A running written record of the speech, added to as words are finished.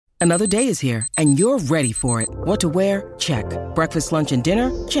Another day is here, and you're ready for it. What to wear? Check. Breakfast, lunch, and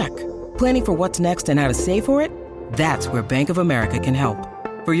dinner? Check. Planning for what's next and how to save for it? That's where Bank of America can help.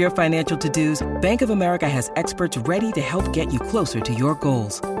 For your financial to-dos, Bank of America has experts ready to help get you closer to your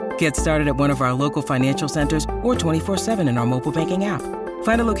goals. Get started at one of our local financial centers or 24/7 in our mobile banking app.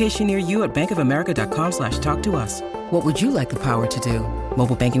 Find a location near you at bankofamerica.com/talktous. What would you like the power to do?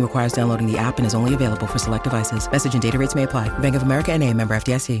 Mobile banking requires downloading the app and is only available for select devices. Message and data rates may apply. Bank of America N.A., member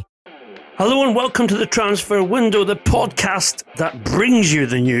FDIC. Hello and welcome to the Transfer Window, the podcast that brings you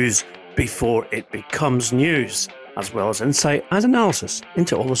the news before it becomes news, as well as insight and analysis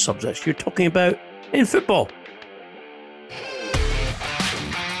into all the subjects you're talking about in football.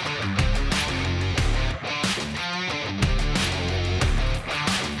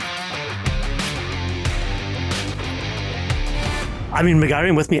 I'm Ian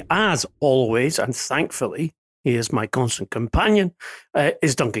McGarry, with me as always, and thankfully, he is my constant companion,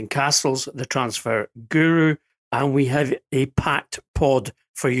 is Duncan Castles, the transfer guru, and we have a packed pod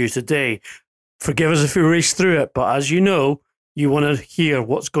for you today. Forgive us if we race through it, but as you know, you want to hear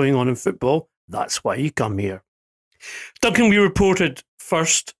what's going on in football. That's why you come here. Duncan, we reported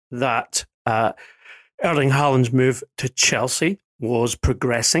first that Erling Haaland's move to Chelsea was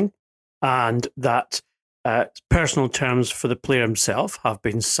progressing and that personal terms for the player himself have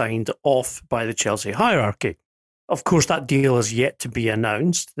been signed off by the Chelsea hierarchy. Of course, that deal is yet to be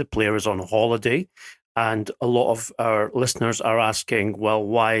announced. The player is on holiday, and a lot of our listeners are asking, well,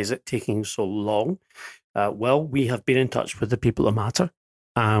 why is it taking so long? Well, we have been in touch with the people that matter,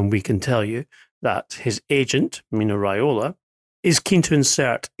 and we can tell you that his agent, Mino Raiola, is keen to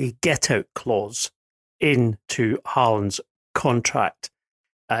insert a get-out clause into Haaland's contract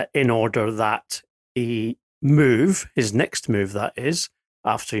in order that a move, his next move that is,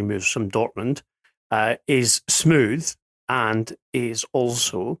 after he moves from Dortmund, is smooth and is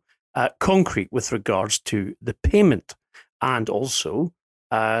also concrete with regards to the payment and also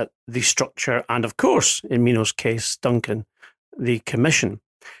the structure and, of course, in Mino's case, Duncan, the commission.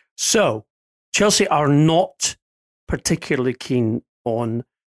 So Chelsea are not particularly keen on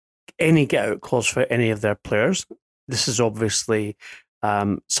any get-out clause for any of their players. This is obviously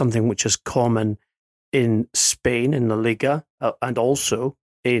something which is common in Spain, in La Liga, and also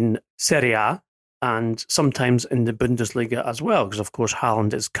in Serie A, and sometimes in the Bundesliga as well, because of course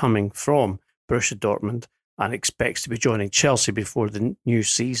Haaland is coming from Borussia Dortmund and expects to be joining Chelsea before the new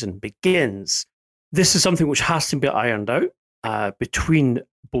season begins. This is something which has to be ironed out between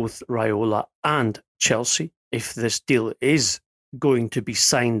both Raiola and Chelsea if this deal is going to be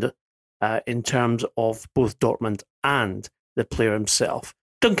signed in terms of both Dortmund and the player himself.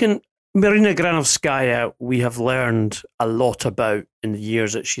 Duncan, Marina Granovskaya, we have learned a lot about in the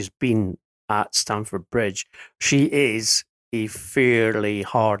years that she's been at Stamford Bridge. She is a fairly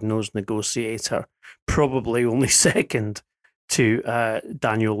hard-nosed negotiator, probably only second to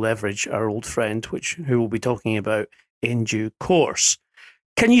Daniel Leverage, our old friend, who we'll be talking about in due course.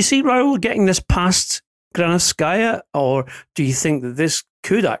 Can you see Raul getting this past Granovskaya, or do you think that this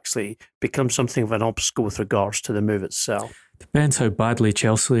could actually become something of an obstacle with regards to the move itself? Depends how badly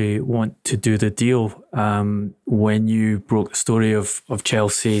Chelsea want to do the deal. When you broke the story of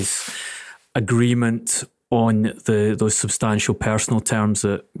Chelsea's agreement on those substantial personal terms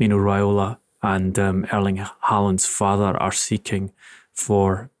that Mino Raiola and Erling Haaland's father are seeking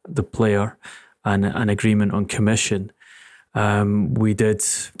for the player, and an agreement on commission, we did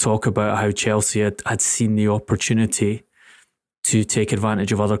talk about how Chelsea had seen the opportunity to take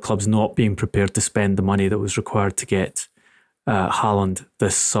advantage of other clubs not being prepared to spend the money that was required to get Haaland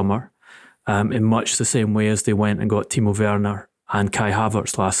this summer, in much the same way as they went and got Timo Werner and Kai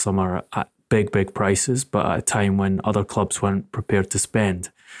Havertz last summer at big prices, but at a time when other clubs weren't prepared to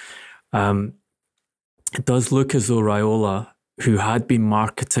spend. It does look as though Raiola, who had been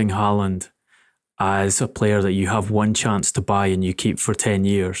marketing Haaland as a player that you have one chance to buy and you keep for 10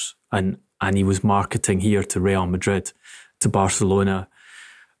 years, and he was marketing here to Real Madrid, to Barcelona,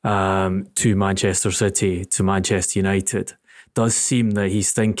 to Manchester City, to Manchester United, does seem that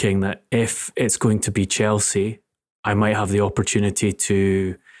he's thinking that if it's going to be Chelsea, I might have the opportunity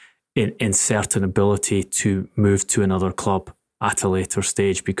to insert an ability to move to another club at a later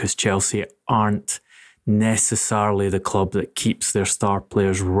stage, because Chelsea aren't necessarily the club that keeps their star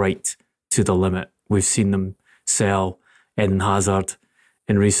players right to the limit. We've seen them sell Eden Hazard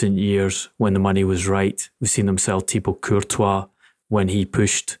in recent years when the money was right. We've seen them sell Thibaut Courtois when he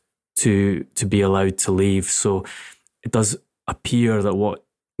pushed to be allowed to leave. So it does appear that what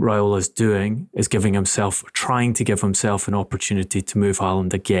Raiola is doing is trying to give himself an opportunity to move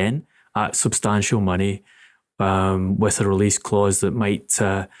Haaland again at substantial money with a release clause that might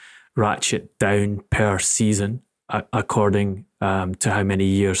ratchet down per season according to how many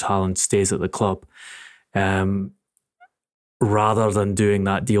years Haaland stays at the club, rather than doing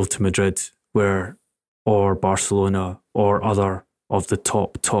that deal to Madrid or Barcelona or other of the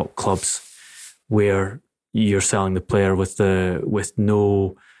top clubs where you're selling the player with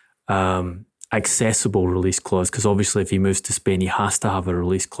no accessible release clause, because obviously if he moves to Spain he has to have a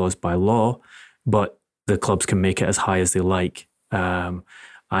release clause by law, but the clubs can make it as high as they like, and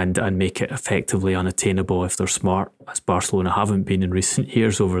make it effectively unattainable if they're smart, as Barcelona haven't been in recent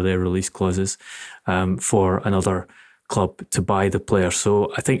years over their release clauses, for another club to buy the player.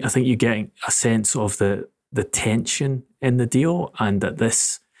 So I think you're getting a sense of the tension in the deal, and that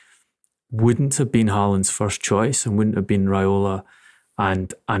this wouldn't have been Haaland's first choice and wouldn't have been Raiola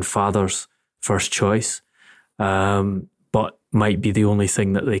and Father's first choice, but might be the only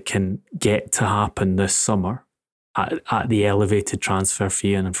thing that they can get to happen this summer at the elevated transfer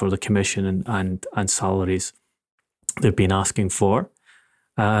fee and for the commission and salaries they've been asking for,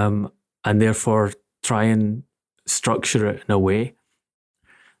 and therefore try and structure it in a way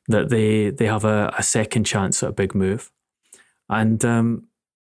that they have a second chance at a big move. And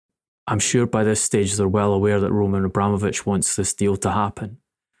I'm sure by this stage they're well aware that Roman Abramovich wants this deal to happen,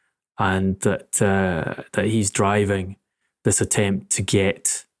 and that he's driving this attempt to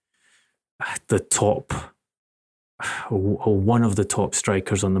get the top, one of the top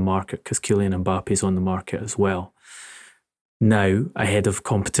strikers on the market, because Kylian Mbappe is on the market as well now, ahead of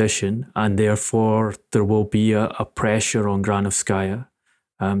competition, and therefore there will be a pressure on Granovskaya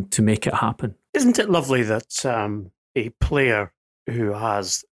to make it happen. Isn't it lovely that a player who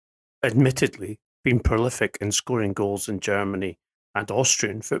has admittedly been prolific in scoring goals in Germany and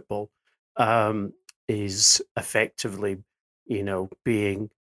Austrian football is effectively, being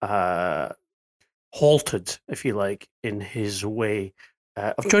halted, if you like, in his way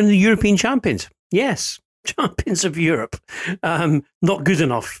of joining the European champions? Yes, champions of Europe. Not good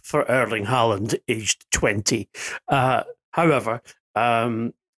enough for Erling Haaland, aged 20. However,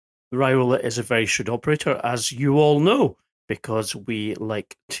 Raiola is a very shrewd operator, as you all know, because we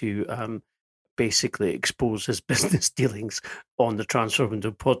like to basically expose his business dealings on the Transfer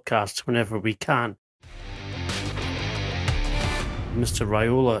Window podcast whenever we can. Mr.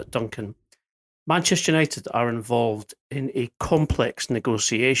 Raiola, Duncan, Manchester United are involved in a complex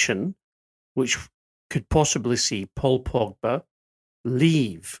negotiation which could possibly see Paul Pogba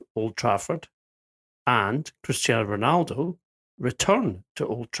leave Old Trafford and Cristiano Ronaldo return to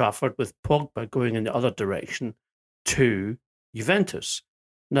Old Trafford, with Pogba going in the other direction to Juventus.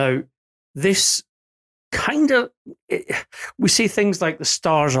 Now, this we see things like the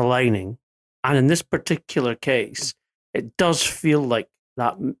stars aligning, and in this particular case, it does feel like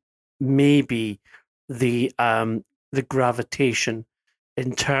that may be the gravitation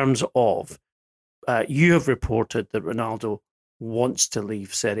in terms of you have reported that Ronaldo wants to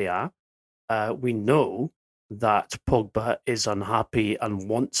leave Serie A. We know that Pogba is unhappy and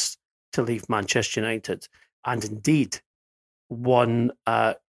wants to leave Manchester United. And indeed, one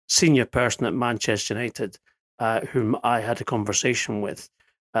senior person at Manchester United, whom I had a conversation with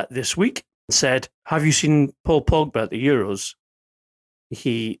this week, said, "Have you seen Paul Pogba at the Euros?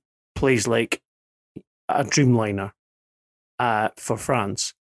 He plays like a Dreamliner for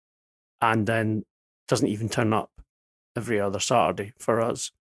France, and then doesn't even turn up every other Saturday for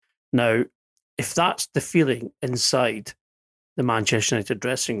us." Now, if that's the feeling inside the Manchester United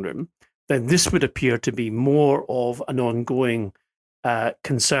dressing room, then this would appear to be more of an ongoing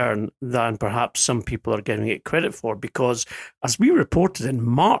concern than perhaps some people are giving it credit for, because as we reported in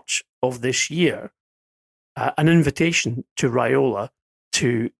March of this year, an invitation to Raiola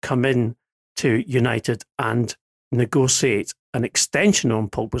to come in to United and negotiate an extension on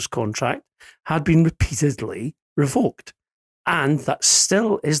Pogba's contract had been repeatedly revoked. And that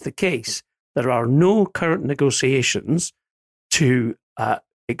still is the case. There are no current negotiations to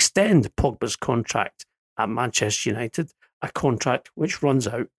extend Pogba's contract at Manchester United, a contract which runs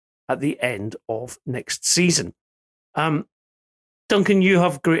out at the end of next season. Duncan, you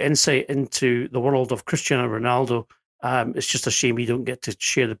have great insight into the world of Cristiano Ronaldo. It's just a shame you don't get to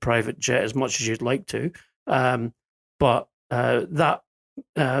share the private jet as much as you'd like to. But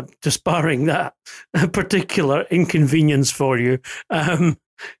disbarring that particular inconvenience for you,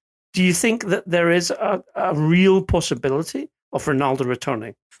 do you think that there is a real possibility of Ronaldo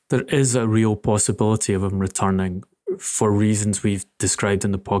returning? There is a real possibility of him returning for reasons we've described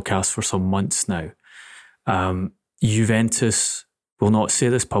in the podcast for some months now. Juventus will not say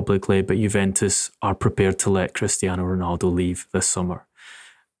this publicly, but Juventus are prepared to let Cristiano Ronaldo leave this summer.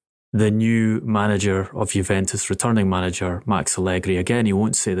 The new manager of Juventus, returning manager, Max Allegri, again, he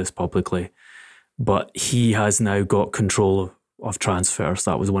won't say this publicly, but he has now got control of transfers.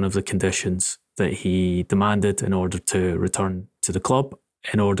 That was one of the conditions that he demanded in order to return to the club,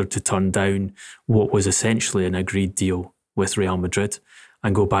 in order to turn down what was essentially an agreed deal with Real Madrid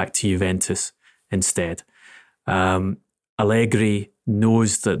and go back to Juventus instead. Allegri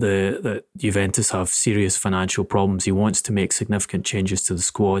knows that Juventus have serious financial problems. He wants to make significant changes to the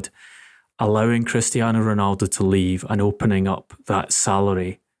squad. Allowing Cristiano Ronaldo to leave and opening up that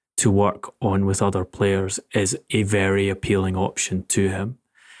salary to work on with other players is a very appealing option to him.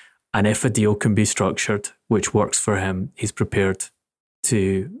 And if a deal can be structured which works for him, he's prepared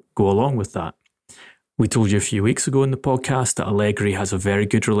to go along with that. We told you a few weeks ago in the podcast that Allegri has a very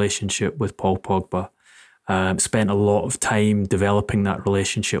good relationship with Paul Pogba. Spent a lot of time developing that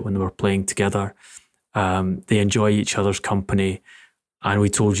relationship when they were playing together. They enjoy each other's company. And we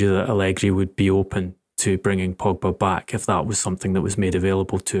told you that Allegri would be open to bringing Pogba back if that was something that was made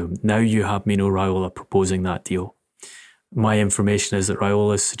available to him. Now you have Mino Raiola proposing that deal. My information is that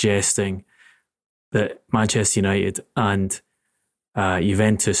Raiola is suggesting that Manchester United and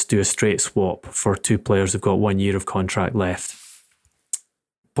Juventus do a straight swap for two players who've got 1 year of contract left.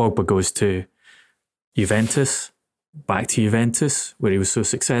 Pogba goes to Juventus, back to Juventus, where he was so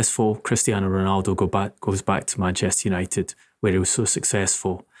successful. Cristiano Ronaldo goes back to Manchester United, where he was so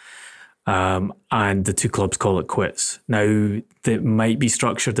successful. And the two clubs call it quits. Now, that might be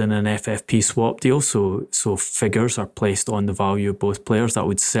structured in an FFP swap deal, so figures are placed on the value of both players. That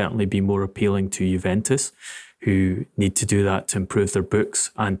would certainly be more appealing to Juventus, who need to do that to improve their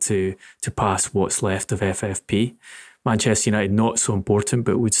books and to pass what's left of FFP. Manchester United, not so important,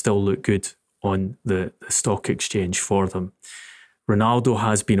 but would still look good on the stock exchange for them. Ronaldo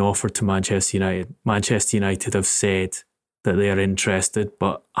has been offered to Manchester United. Manchester United have said that they are interested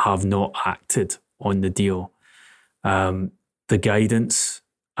but have not acted on the deal. The guidance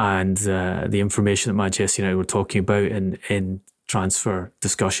and the information that Manchester United were talking about in transfer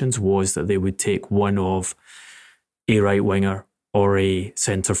discussions was that they would take one of a right winger or a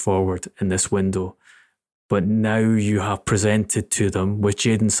centre forward in this window. But now you have presented to them, with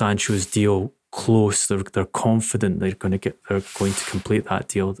Jadon Sancho's deal close, they're confident they're going to complete that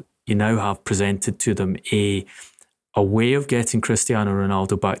deal. You now have presented to them a way of getting Cristiano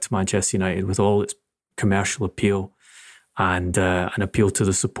Ronaldo back to Manchester United with all its commercial appeal and an appeal to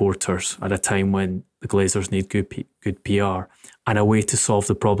the supporters at a time when the Glazers need good PR, and a way to solve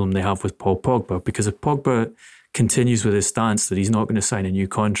the problem they have with Paul Pogba. Because if Pogba continues with his stance that he's not going to sign a new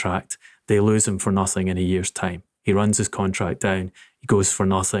contract, they lose him for nothing in a year's time. He runs his contract down, he goes for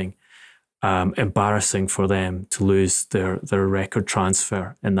nothing. Embarrassing for them to lose their record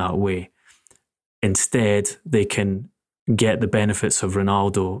transfer in that way. Instead, they can get the benefits of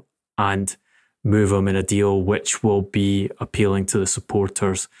Ronaldo and move him in a deal which will be appealing to the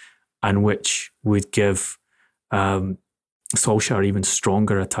supporters and which would give Solskjaer even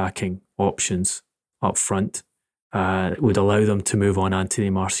stronger attacking options up front. It would allow them to move on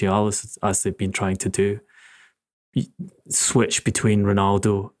Anthony Martial as they've been trying to do. Switch between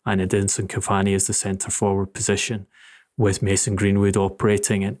Ronaldo and Edinson Cavani as the centre-forward position, with Mason Greenwood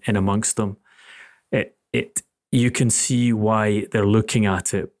operating in amongst them. You can see why they're looking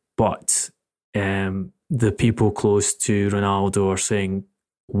at it, but the people close to Ronaldo are saying,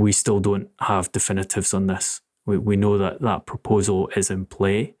 we still don't have definitives on this. We know that proposal is in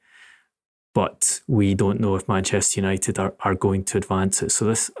play, but we don't know if Manchester United are going to advance it. So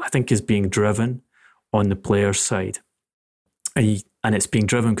this, I think, is being driven on the players' side. And it's being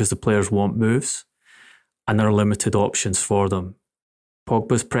driven because the players want moves and there are limited options for them.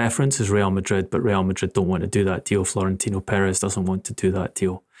 Pogba's preference is Real Madrid, but Real Madrid don't want to do that deal. Florentino Perez doesn't want to do that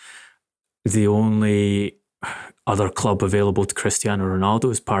deal. The only other club available to Cristiano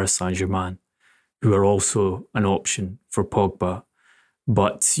Ronaldo is Paris Saint-Germain, who are also an option for Pogba.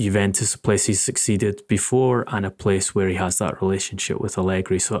 But Juventus, a place he's succeeded before and a place where he has that relationship with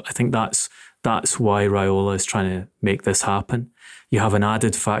Allegri. So I think that's why Raiola is trying to make this happen. You have an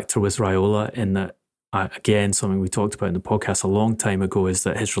added factor with Raiola in that, again, something we talked about in the podcast a long time ago, is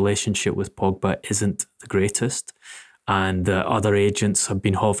that his relationship with Pogba isn't the greatest. And other agents have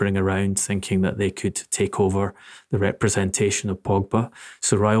been hovering around thinking that they could take over the representation of Pogba.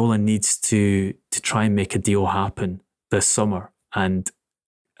 So Raiola needs to try and make a deal happen this summer and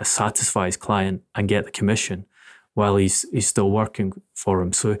satisfy his client and get the commission while he's still working for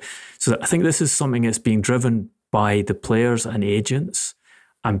him. So I think this is something that's being driven by the players and agents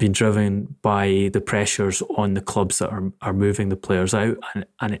and being driven by the pressures on the clubs that are moving the players out.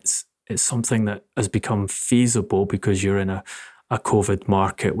 And it's something that has become feasible because you're in a a COVID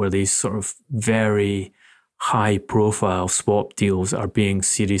market where these sort of very high-profile swap deals are being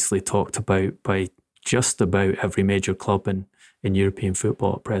seriously talked about by just about every major club in European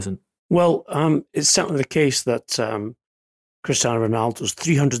football at present. Well, it's certainly the case that Cristiano Ronaldo's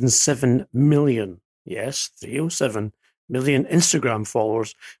 307 million, yes, 307 million Instagram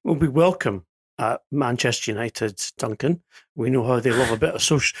followers will be welcome at Manchester United, Duncan. We know how they love a bit of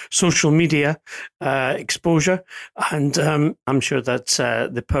social media exposure, and I'm sure that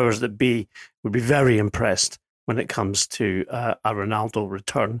the powers that be would be very impressed when it comes to a Ronaldo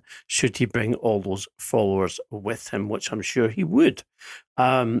return, should he bring all those followers with him, which I'm sure he would.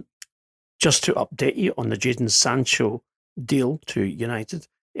 Just to update you on the Jadon Sancho deal to United,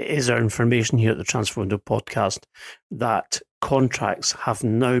 it is our information here at the Transfer Window podcast that contracts have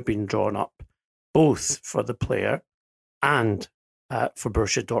now been drawn up, both for the player and for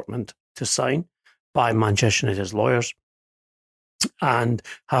Borussia Dortmund to sign by Manchester United's lawyers, and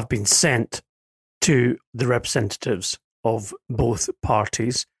have been sent to the representatives of both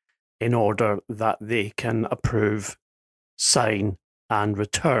parties in order that they can approve, sign and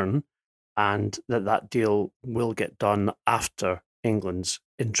return, and that deal will get done after England's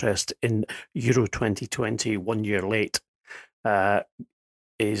interest in Euro 2020, 1 year late,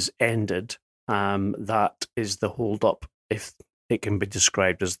 is ended. That is the hold-up, if it can be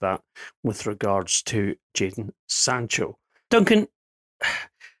described as that, with regards to Jadon Sancho. Duncan,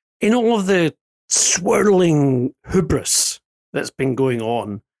 in all of the swirling hubris that's been going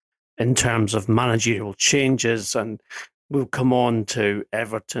on in terms of managerial changes, and we'll come on to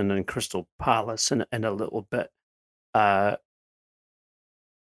Everton and Crystal Palace in a little bit,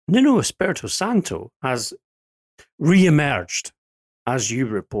 Nuno Espirito Santo has re-emerged, as you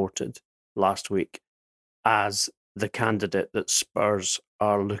reported last week, as the candidate that Spurs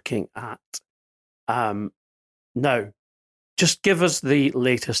are looking at. Now, just give us the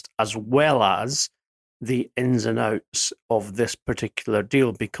latest as well as the ins and outs of this particular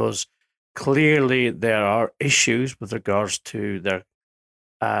deal, because clearly there are issues with regards to their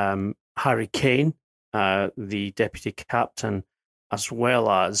Harry Kane, the deputy captain, as well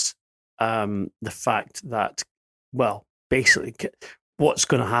as the fact that, well, basically what's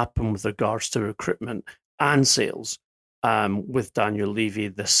going to happen with regards to recruitment and sales with Daniel Levy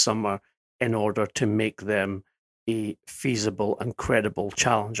this summer in order to make them a feasible and credible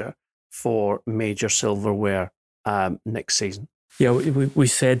challenger for major silverware next season. Yeah, we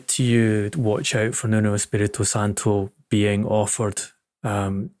said to you, watch out for Nuno Espirito Santo being offered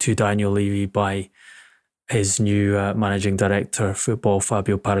to Daniel Levy by his new managing director, football,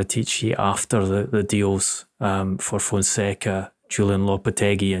 Fabio Paratici, after the deals for Fonseca, Julian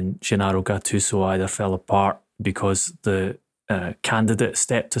Lopetegui and Gennaro Gattuso either fell apart because the candidate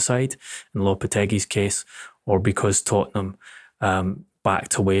stepped aside, in Lopetegui's case, or because Tottenham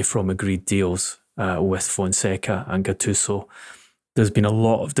backed away from agreed deals with Fonseca and Gattuso. There's been a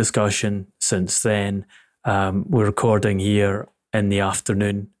lot of discussion since then. We're recording here in the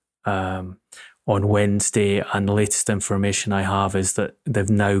afternoon on Wednesday, and the latest information I have is that they've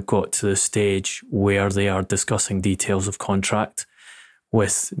now got to the stage where they are discussing details of contract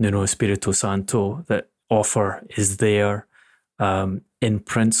with Nuno Espirito Santo. That offer is there. In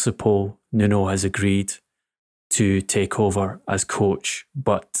principle, Nuno has agreed to take over as coach,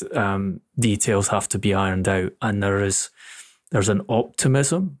 but details have to be ironed out, and there's an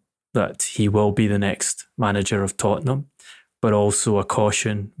optimism that he will be the next manager of Tottenham, but also a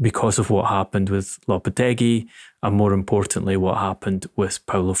caution because of what happened with Lopetegui, and more importantly, what happened with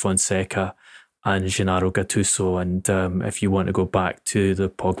Paulo Fonseca and Gennaro Gattuso. And if you want to go back to the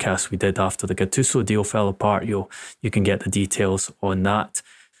podcast we did after the Gattuso deal fell apart, you can get the details on that.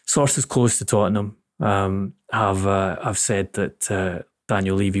 Sources close to Tottenham have said that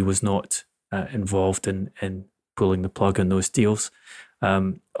Daniel Levy was not involved in pulling the plug on those deals.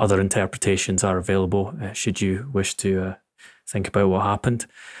 Other interpretations are available should you wish to think about what happened.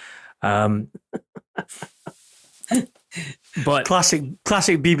 But classic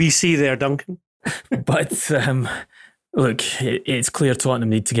BBC there, Duncan. But look, it's clear Tottenham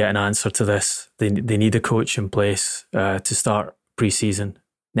need to get an answer to this. They need a coach in place to start pre-season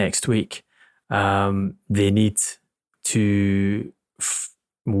next week. They need to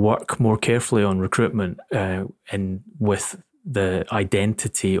work more carefully on recruitment and with the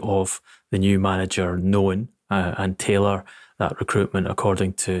identity of the new manager known and tailor that recruitment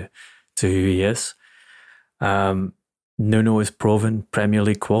according to who he is. Nuno has proven Premier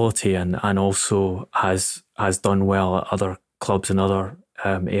League quality and also has done well at other clubs in other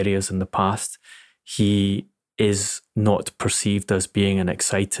areas in the past. He is not perceived as being an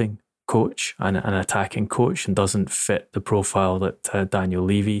exciting coach and an attacking coach, and doesn't fit the profile that Daniel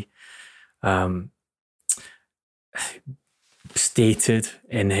Levy stated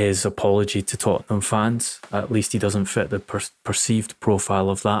in his apology to Tottenham fans. At least he doesn't fit the perceived profile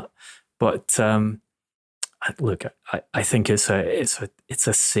of that. But look, I think it's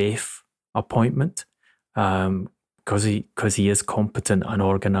a safe appointment because he is competent and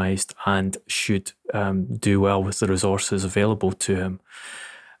organised and should do well with the resources available to him.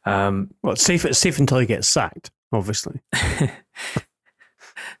 Well, it's safe until he gets sacked, obviously.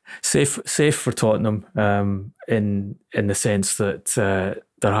 Safe for Tottenham in the sense that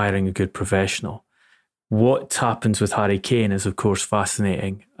they're hiring a good professional. What happens with Harry Kane is, of course,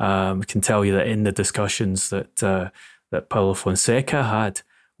 fascinating. I can tell you that in the discussions that Paulo Fonseca had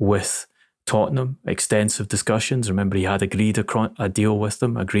with Tottenham, extensive discussions. Remember, he had agreed a deal with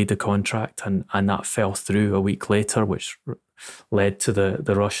them, agreed a contract, and that fell through a week later, which led to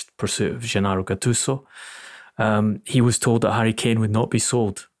the rushed pursuit of Gennaro Gattuso. He was told that Harry Kane would not be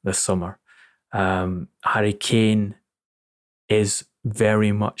sold this summer. Harry Kane is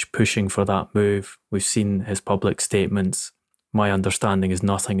very much pushing for that move. We've seen his public statements. My understanding is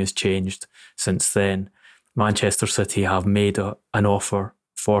nothing has changed since then. Manchester City have made an offer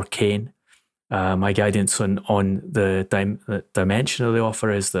for Kane. My guidance on the dimension of the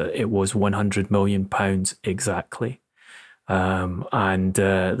offer is that it was £100 million exactly. And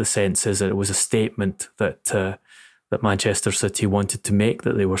the sense is that it was a statement that Manchester City wanted to make,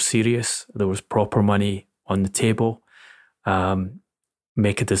 that they were serious, there was proper money on the table.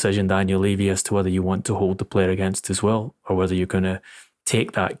 Make a decision, Daniel Levy, as to whether you want to hold the player against his will or whether you're going to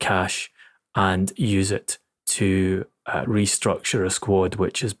take that cash and use it to restructure a squad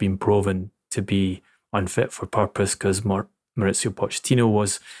which has been proven to be unfit for purpose because Mauricio Pochettino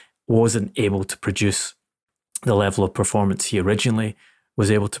wasn't able to produce the level of performance he originally was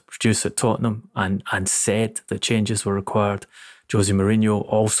able to produce at Tottenham and said that changes were required. Jose Mourinho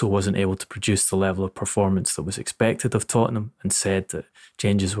also wasn't able to produce the level of performance that was expected of Tottenham and said that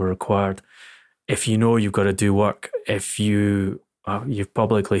changes were required. If you know you've got to do work, if you've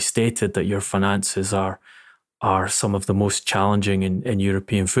publicly stated that your finances are some of the most challenging in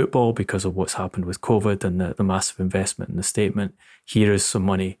European football because of what's happened with COVID and the massive investment in the statement, here is some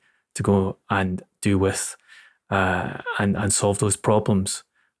money to go and do with and solve those problems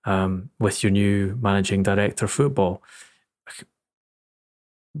with your new managing director of football.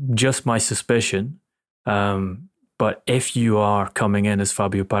 Just my suspicion, but if you are coming in as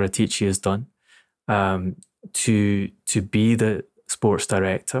Fabio Paratici has done to be the sports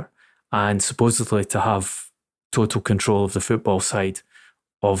director and supposedly to have total control of the football side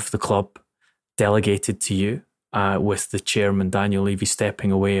of the club delegated to you, with the chairman Daniel Levy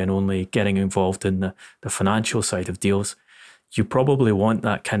stepping away and only getting involved in the financial side of deals, you probably want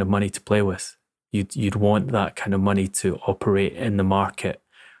that kind of money to play with. You'd want that kind of money to operate in the market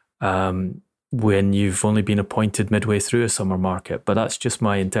when you've only been appointed midway through a summer market. But that's just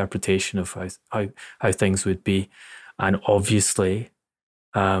my interpretation of how things would be. And obviously,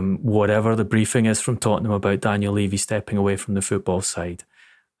 whatever the briefing is from Tottenham about Daniel Levy stepping away from the football side,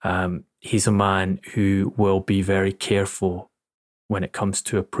 he's a man who will be very careful when it comes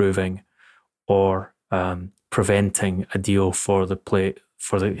to approving or preventing a deal for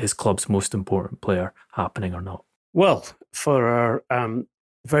his club's most important player happening or not. Well, for our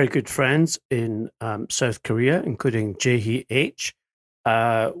very good friends in South Korea, including Jae-hee H,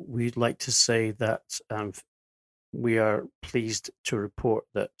 we'd like to say that we are pleased to report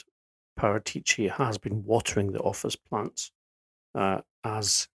that Paratici has been watering the office plants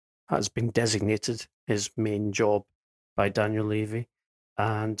as has been designated his main job by Daniel Levy,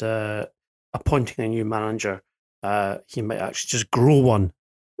 and appointing a new manager, he might actually just grow one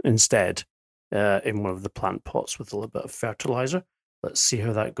instead in one of the plant pots with a little bit of fertilizer. Let's see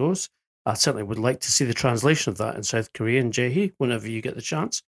how that goes. I certainly would like to see the translation of that in South Korea and Jae-hee whenever you get the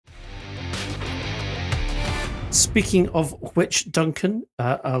chance. Speaking of which, Duncan,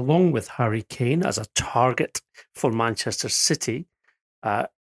 along with Harry Kane as a target for Manchester City,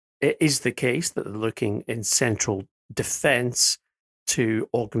 it is the case that they're looking in central defence to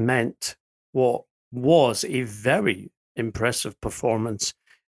augment what was a very impressive performance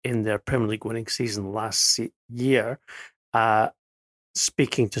in their Premier League winning season last year.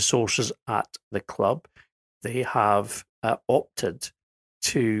 Speaking to sources at the club, they have opted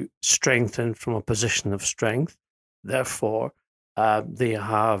to strengthen from a position of strength. Therefore, they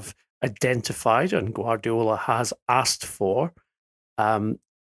have identified, and Guardiola has asked for,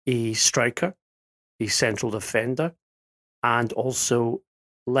 a striker, a central defender, and also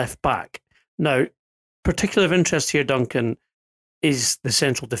left back. Now, particular of interest here, Duncan, is the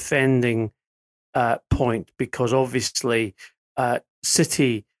central defending point, because obviously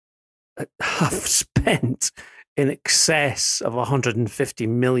City have spent in excess of £150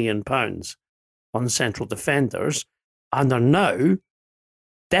 million on central defenders, and are now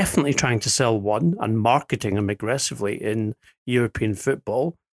definitely trying to sell one and marketing him aggressively in European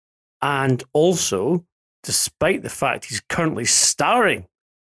football. And also, despite the fact he's currently starring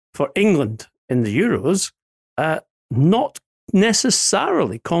for England in the Euros, not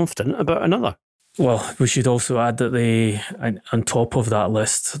necessarily confident about another. Well, we should also add that they, on top of that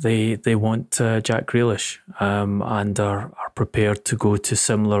list, they want Jack Grealish, and are prepared to go to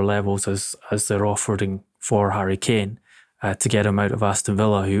similar levels as they're offering for Harry Kane to get him out of Aston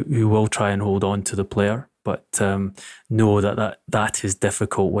Villa, who will try and hold on to the player, but know that is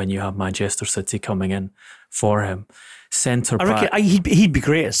difficult when you have Manchester City coming in for him. Centre back, I reckon he'd be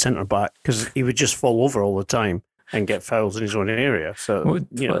great as centre back, because he would just fall over all the time and get fouls in his own area. So,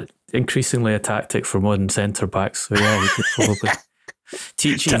 increasingly a tactic for modern centre backs. So yeah, we could probably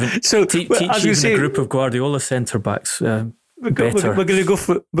teach even a group of Guardiola centre backs better. We're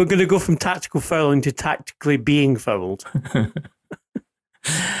going to go from tactical fouling to tactically being fouled.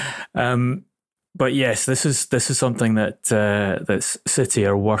 But yes, this is something that City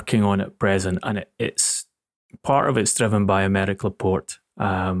are working on at present, and it's part of it's driven by Aymeric Laporte,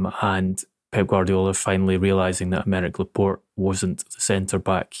 and Pep Guardiola finally realising that Aymeric Laporte wasn't the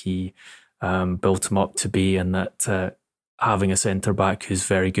centre-back he built him up to be, and that having a centre-back who's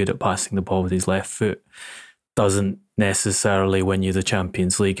very good at passing the ball with his left foot doesn't necessarily win you the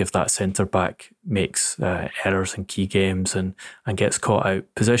Champions League if that centre-back makes errors in key games and gets caught out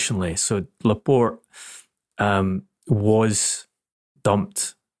positionally. So Laporte was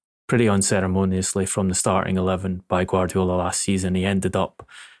dumped pretty unceremoniously from the starting 11 by Guardiola last season. He ended up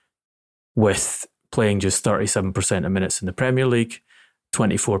with playing just 37% of minutes in the Premier League,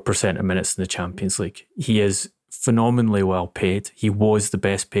 24% of minutes in the Champions League. He is phenomenally well paid. He was the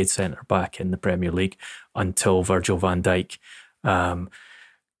best paid centre-back in the Premier League until Virgil van Dijk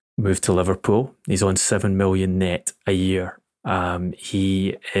moved to Liverpool. He's on $7 million net a year.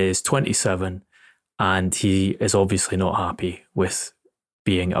 He is 27, and he is obviously not happy with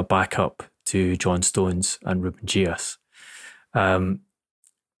being a backup to John Stones and Ruben Dias.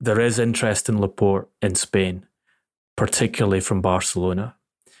 There is interest in Laporte in Spain, particularly from Barcelona.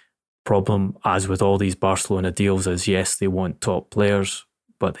 Problem, as with all these Barcelona deals, is yes, they want top players,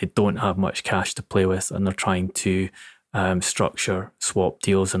 but they don't have much cash to play with, and they're trying to structure swap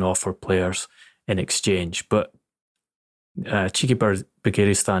deals and offer players in exchange. But Cheeky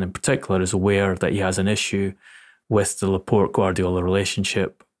Begiristan in particular is aware that he has an issue with the Laporte-Guardiola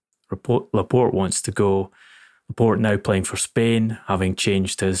relationship. Laporte wants to go. Laporte now playing for Spain, having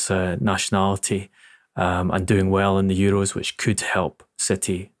changed his nationality and doing well in the Euros, which could help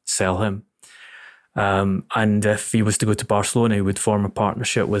City sell him. And if he was to go to Barcelona, he would form a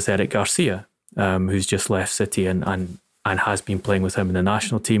partnership with Eric Garcia, who's just left City and has been playing with him in the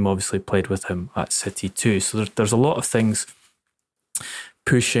national team, obviously played with him at City too. So there's a lot of things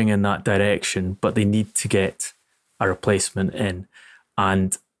pushing in that direction, but they need to get a replacement in.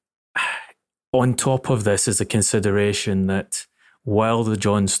 And on top of this is a consideration that while the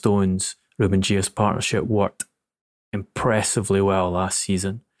John Stones Ruben Dias partnership worked impressively well last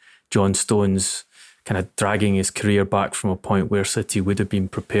season, John Stones kind of dragging his career back from a point where City would have been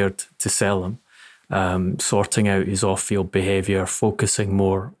prepared to sell him, sorting out his off-field behaviour, focusing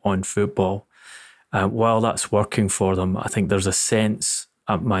more on football. While that's working for them, I think there's a sense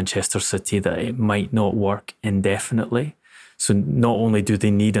at Manchester City that it might not work indefinitely. So not only do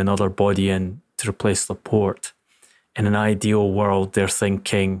they need another body in to replace Laporte, in an ideal world, they're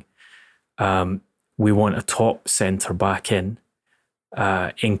thinking, we want a top centre-back in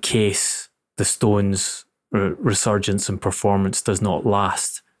case the Stones' resurgence and performance does not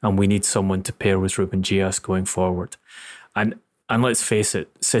last, and we need someone to pair with Ruben Dias going forward. And let's face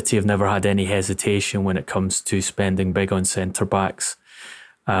it, City have never had any hesitation when it comes to spending big on centre-backs.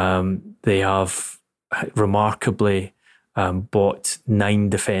 They have remarkably bought 9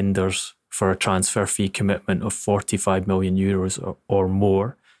 defenders for a transfer fee commitment of €45 million or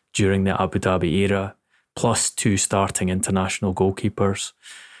more during the Abu Dhabi era, plus 2 starting international goalkeepers.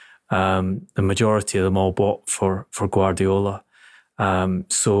 The majority of them all bought for Guardiola.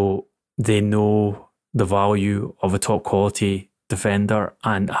 So they know the value of a top quality defender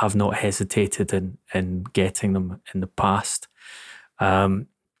and have not hesitated in getting them in the past.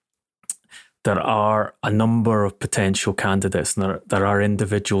 There are a number of potential candidates, and there are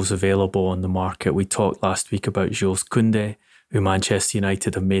individuals available on the market. We talked last week about Jules Koundé, who Manchester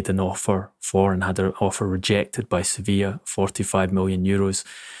United have made an offer for and had their offer rejected by Sevilla, 45 million euros.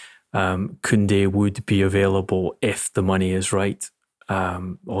 Koundé would be available if the money is right,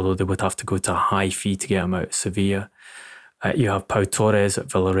 although they would have to go to a high fee to get him out of Sevilla. You have Pau Torres at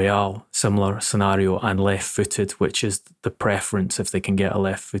Villarreal, similar scenario, and left-footed, which is the preference if they can get a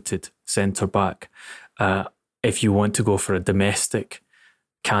left-footed centre-back. If you want to go for a domestic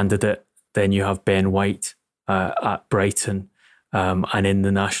candidate, then you have Ben White at Brighton and in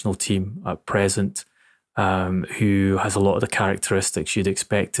the national team at present, who has a lot of the characteristics you'd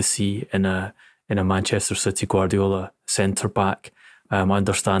expect to see in a Manchester City Guardiola centre-back. I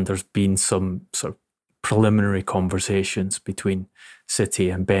understand there's been some sort of preliminary conversations between City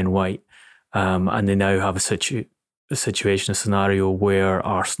and Ben White, and they now have a scenario where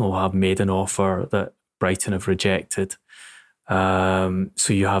Arsenal have made an offer that Brighton have rejected. So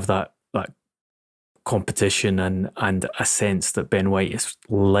you have that competition and a sense that Ben White is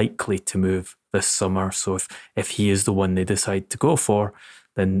likely to move this summer. So if he is the one they decide to go for,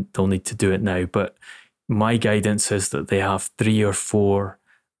 then they'll need to do it now. But my guidance is that they have 3 or 4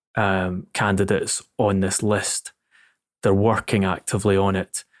 candidates on this list. They're working actively on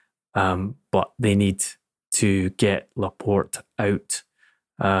it, but they need to get Laporte out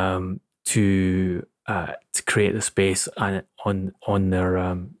to create the space on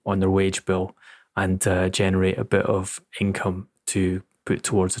their wage bill and generate a bit of income to put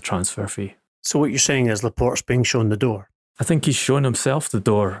towards a transfer fee. So what you're saying is Laporte's being shown the door? I think he's shown himself the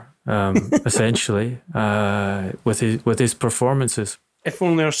door, essentially, with his performances. If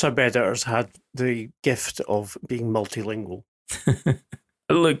only our sub-editors had the gift of being multilingual.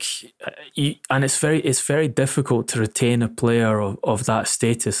 Look, and it's very difficult to retain a player of that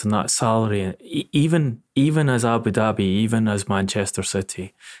status and that salary. Even as Abu Dhabi, even as Manchester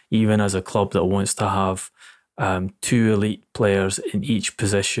City, even as a club that wants to have 2 elite players in each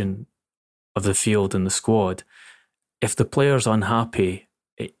position of the field in the squad, if the player's unhappy,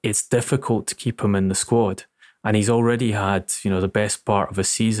 it's difficult to keep him in the squad. And he's already had, the best part of a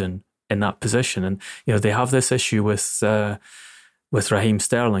season in that position. And, they have this issue with Raheem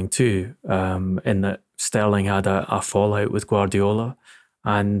Sterling too, in that Sterling had a fallout with Guardiola,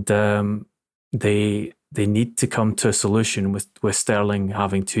 and they need to come to a solution with Sterling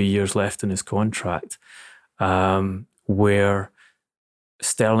having 2 years left in his contract, where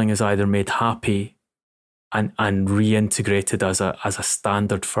Sterling is either made happy and reintegrated as a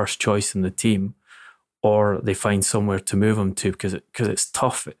standard first choice in the team, or they find somewhere to move him to, because it's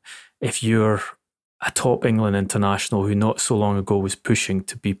tough if you're a top England international who not so long ago was pushing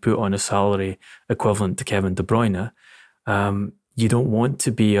to be put on a salary equivalent to Kevin De Bruyne. You don't want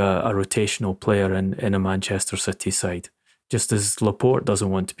to be a rotational player in a Manchester City side, just as Laporte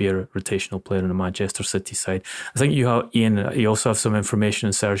doesn't want to be a rotational player in a Manchester City side. I think you have, Ian, you also have some information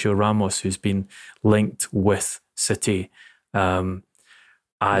on Sergio Ramos, who's been linked with City as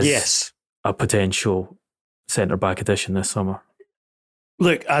a potential centre-back addition this summer.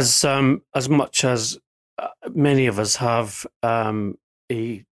 Look, as much as many of us have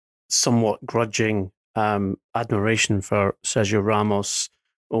a somewhat grudging admiration for Sergio Ramos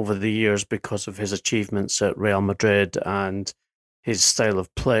over the years because of his achievements at Real Madrid and his style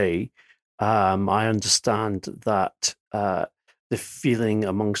of play, I understand that the feeling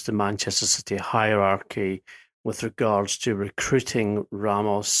amongst the Manchester City hierarchy with regards to recruiting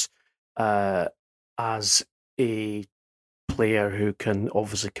Ramos as a player who can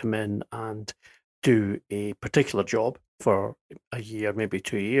obviously come in and do a particular job for a year, maybe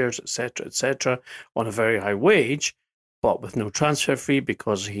 2 years, etc., on a very high wage, but with no transfer fee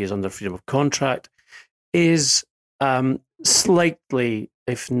because he is under freedom of contract, is slightly,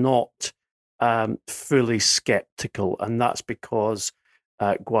 if not fully skeptical. And that's because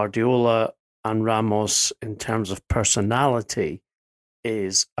Guardiola and Ramos, in terms of personality,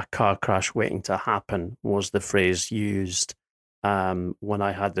 is a car crash waiting to happen, was the phrase used when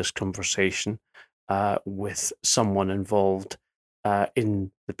I had this conversation with someone involved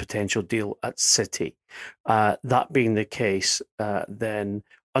in the potential deal at City. That being the case, then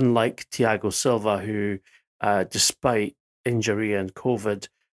unlike Thiago Silva, who despite injury and COVID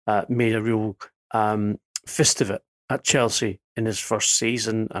made a real fist of it at Chelsea in his first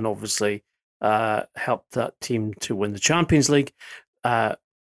season and obviously helped that team to win the Champions League,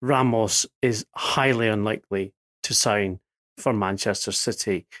 Ramos is highly unlikely to sign for Manchester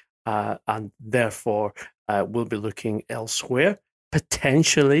City and therefore will be looking elsewhere,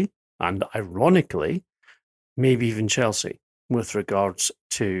 potentially and ironically, maybe even Chelsea, with regards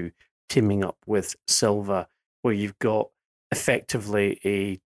to teaming up with Silva, where you've got effectively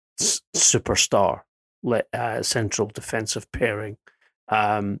a superstar central defensive pairing.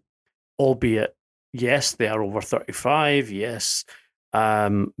 Albeit, yes, they are over 35. Yes,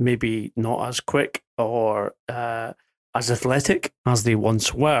 maybe not as quick or as athletic as they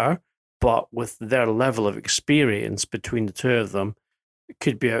once were, but with their level of experience between the two of them, it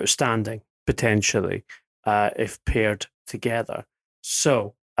could be outstanding potentially if paired together.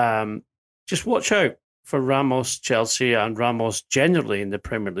 So just watch out for Ramos, Chelsea, and Ramos generally in the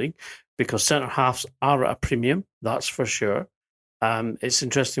Premier League, because centre halves are at a premium, that's for sure. It's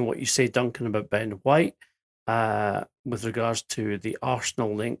interesting what you say, Duncan, about Ben White with regards to the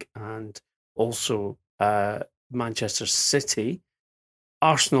Arsenal link and also Manchester City.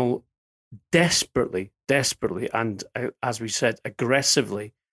 Arsenal desperately, and as we said,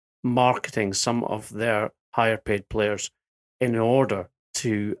 aggressively marketing some of their higher paid players in order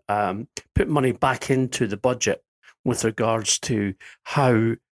to put money back into the budget with regards to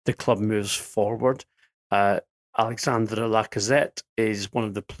how the club moves forward. Alexandre Lacazette is one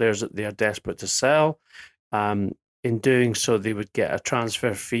of the players that they are desperate to sell. In doing so, they would get a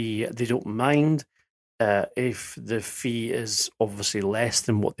transfer fee. They don't mind if the fee is obviously less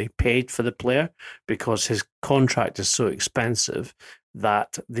than what they paid for the player, because his contract is so expensive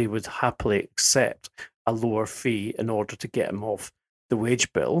that they would happily accept a lower fee in order to get him off the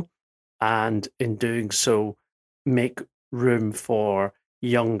wage bill, and in doing so make room for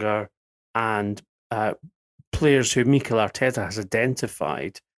younger and players who Mikel Arteta has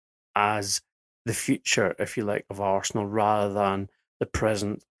identified as the future, if you like, of Arsenal rather than the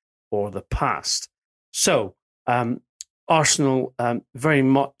present or the past. So Arsenal very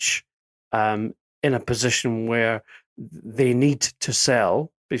much in a position where they need to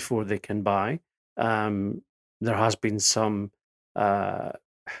sell before they can buy. There has been some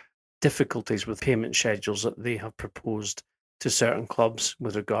difficulties with payment schedules that they have proposed to certain clubs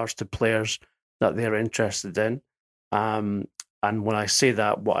with regards to players that they're interested in. And when I say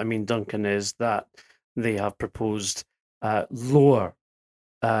that, what I mean, Duncan, is that they have proposed lower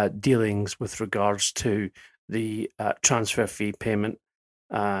dealings with regards to the transfer fee payment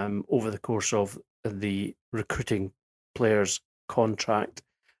over the course of the recruiting players' contract.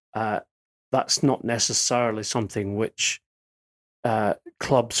 That's not necessarily something which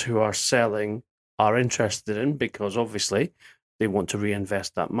clubs who are selling are interested in, because obviously they want to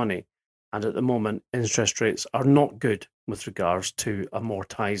reinvest that money. And at the moment, interest rates are not good with regards to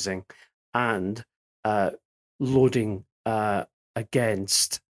amortizing and loading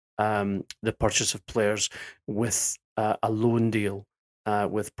against the purchase of players with a loan deal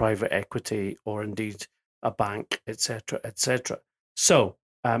with private equity or indeed a bank, etc., etc. So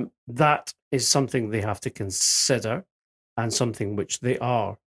that is something they have to consider, and something which they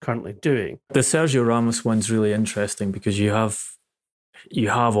are currently doing. The Sergio Ramos one's really interesting because you have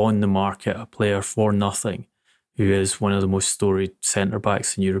on the market a player for nothing who is one of the most storied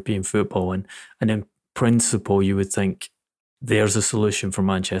centre-backs in European football. And in principle, you would think there's a solution for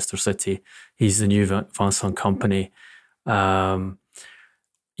Manchester City. He's the new Vincent Kompany.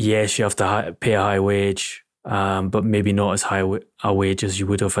 Yes, you have to pay a high wage, but maybe not as high a wage as you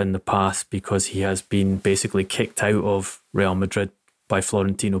would have in the past, because he has been basically kicked out of Real Madrid by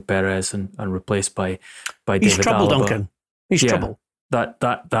Florentino Perez and replaced by He's David trouble, Alaba. Duncan. He's trouble.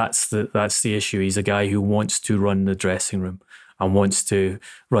 That's the issue. He's a guy who wants to run the dressing room and wants to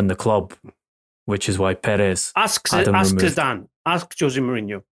run the club, which is why Perez ask Zidane, ask Jose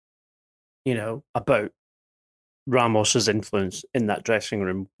Mourinho, about Ramos's influence in that dressing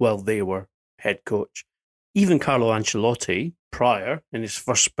room while they were head coach. Even Carlo Ancelotti, prior in his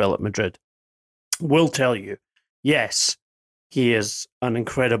first spell at Madrid, will tell you, yes, he is an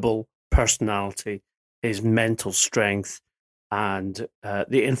incredible personality. His mental strength and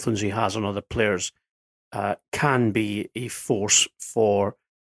the influence he has on other players can be a force for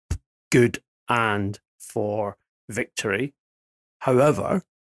good and for victory. However,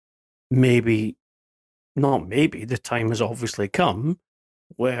 the time has obviously come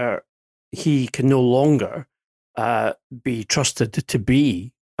where he can no longer be trusted to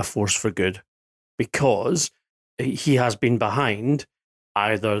be a force for good, because he has been behind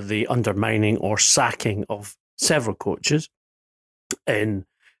either the undermining or sacking of several coaches in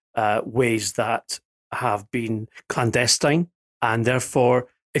ways that have been clandestine. And therefore,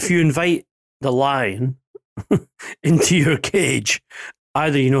 if you invite the lion into your cage,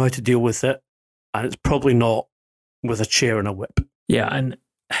 either you know how to deal with it, and it's probably not with a chair and a whip. Yeah, and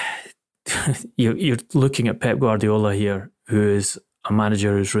you're looking at Pep Guardiola here, who is a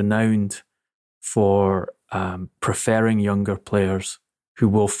manager who's renowned for preferring younger players who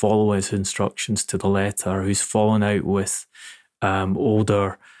will follow his instructions to the letter, who's fallen out with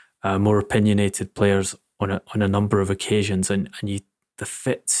older more opinionated players on a number of occasions, and the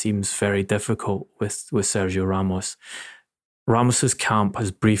fit seems very difficult with Sergio Ramos. Ramos's camp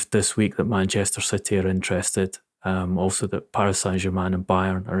has briefed this week that Manchester City are interested, also that Paris Saint-Germain and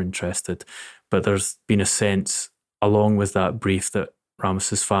Bayern are interested, but there's been a sense along with that brief that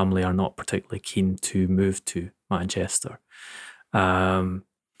Ramos's family are not particularly keen to move to Manchester. On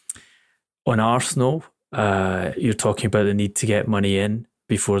Arsenal, you're talking about the need to get money in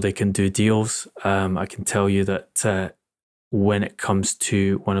before they can do deals. I can tell you that when it comes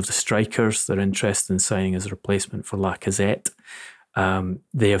to one of the strikers they're interested in signing as a replacement for Lacazette,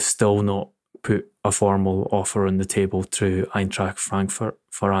 they have still not put a formal offer on the table through Eintracht Frankfurt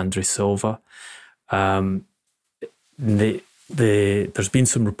for Andre Silva. There's been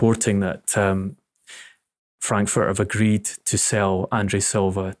some reporting that Frankfurt have agreed to sell Andre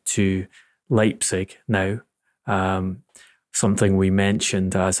Silva to Leipzig now. Something we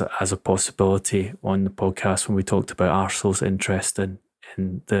mentioned as a possibility on the podcast when we talked about Arsenal's interest in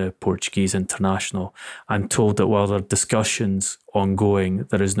the Portuguese international. I'm told that while there are discussions ongoing,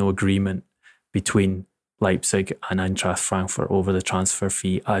 there is no agreement between Leipzig and Eintracht Frankfurt over the transfer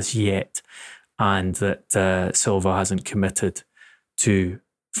fee as yet, and that Silva hasn't committed to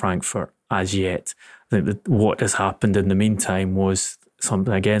Frankfurt as yet. I think that what has happened in the meantime was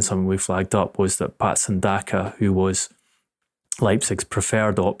something we flagged up, was that Patson Daka, who was Leipzig's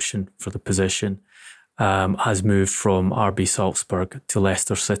preferred option for the position, has moved from RB Salzburg to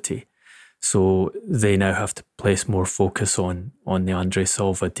Leicester City. So they now have to place more focus on the Andre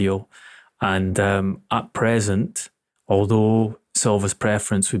Silva deal. And at present, although Silva's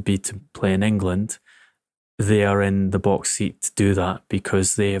preference would be to play in England, they are in the box seat to do that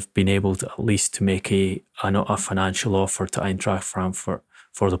because they have been able to at least to make a financial offer to Eintracht Frankfurt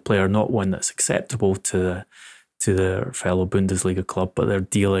for the player, not one that's acceptable to their fellow Bundesliga club, but they're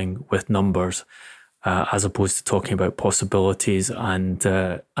dealing with numbers as opposed to talking about possibilities and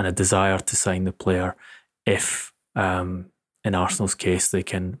a desire to sign the player if, in Arsenal's case, they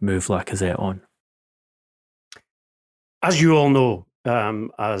can move Lacazette on. As you all know,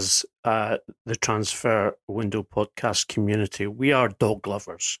 as the Transfer Window podcast community, we are dog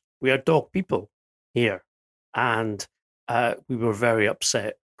lovers. We are dog people here. And we were very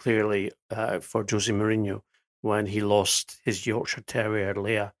upset, clearly, for Jose Mourinho when he lost his Yorkshire Terrier,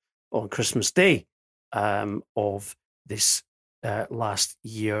 Leia, on Christmas Day of this last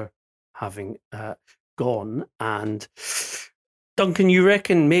year having gone. And Duncan, you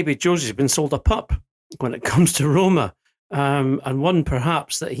reckon maybe Jose's been sold a pup when it comes to Roma? And one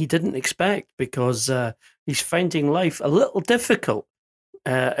perhaps that he didn't expect because he's finding life a little difficult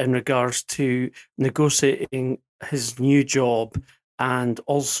in regards to negotiating his new job and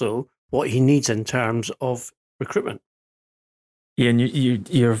also what he needs in terms of recruitment. Yeah, and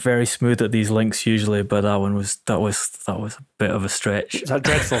you're very smooth at these links usually, but that was a bit of a stretch. Is that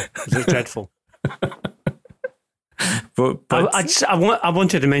dreadful? Is it dreadful? but I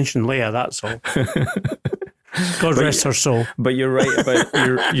wanted to mention Leia. That's all. God rest her soul. But you're right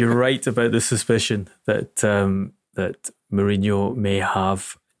about you're right about the suspicion that that Mourinho may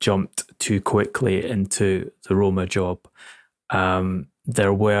have jumped too quickly into the Roma job.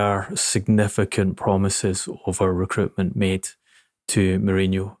 There were significant promises over recruitment made to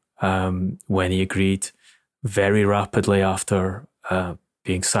Mourinho when he agreed very rapidly after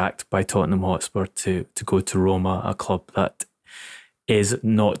being sacked by Tottenham Hotspur to go to Roma, a club that is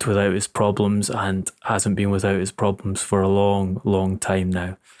not without its problems and hasn't been without its problems for a long, long time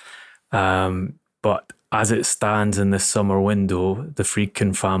now. But as it stands in this summer window, the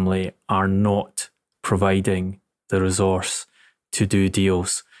Friedkin family are not providing the resource to do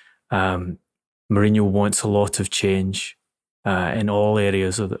deals. Mourinho wants a lot of change in all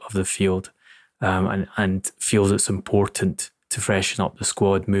areas of the field and feels it's important to freshen up the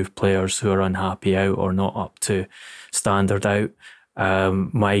squad, move players who are unhappy out or not up to standard out.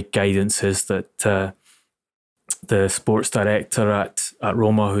 My guidance is that the sports director at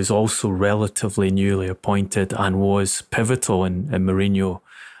Roma, who's also relatively newly appointed and was pivotal in Mourinho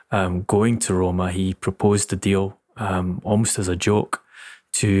going to Roma, he proposed a deal almost as a joke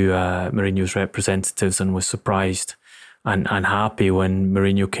to Mourinho's representatives and was surprised and happy when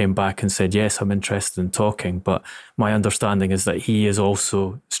Mourinho came back and said, yes, I'm interested in talking. But my understanding is that he is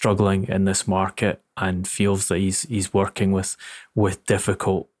also struggling in this market and feels that he's working with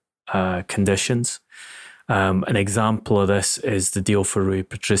difficult conditions. An example of this is the deal for Rui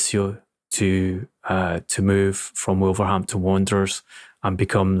Patricio to move from Wolverhampton Wanderers and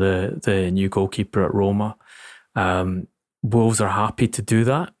become the new goalkeeper at Roma. Wolves are happy to do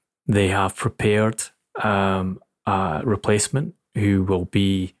that. They have prepared a replacement who will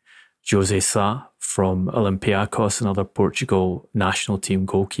be Jose Sá from Olympiacos, another Portugal national team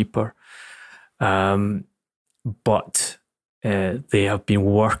goalkeeper. But they have been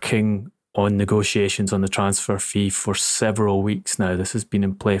working on negotiations on the transfer fee for several weeks now. This has been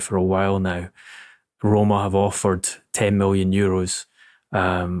in play for a while now. Roma have offered 10 million euros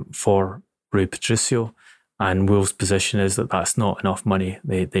for Rui Patricio, and Wolves' position is that that's not enough money.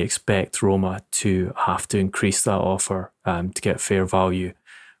 They expect Roma to have to increase that offer to get fair value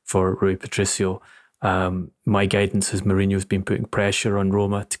for Rui Patricio. My guidance is Mourinho's been putting pressure on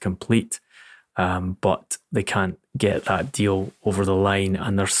Roma to complete, but they can't get that deal over the line.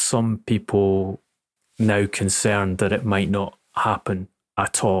 And there's some people now concerned that it might not happen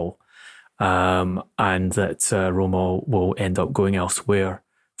at all, and that Roma will end up going elsewhere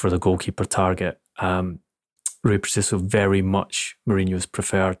for the goalkeeper target. Rui Patricio very much Mourinho's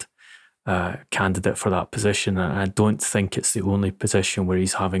preferred candidate for that position, and I don't think it's the only position where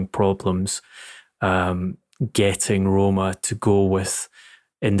he's having problems getting Roma to go with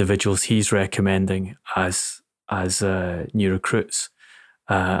individuals he's recommending as new recruits,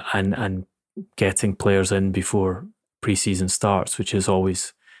 and getting players in before pre-season starts, which is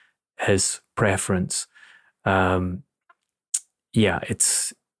always his preference. It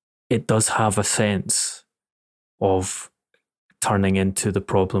does have a sense of turning into the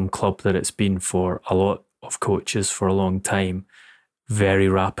problem club that it's been for a lot of coaches for a long time, very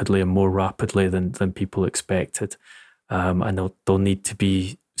rapidly and more rapidly than people expected. And there'll need to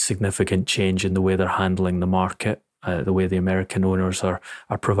be significant change in the way they're handling the market, the way the American owners are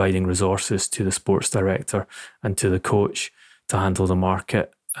providing resources to the sports director and to the coach to handle the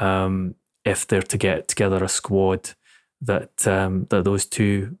market, if they're to get together a squad that those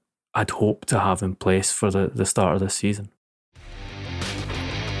two I'd hope to have in place for the start of this season.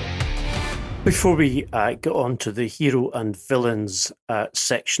 Before we get on to the hero and villains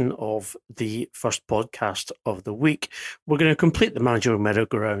section of the first podcast of the week, we're going to complete the managerial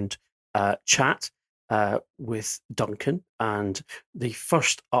merry-go-round chat with Duncan. And the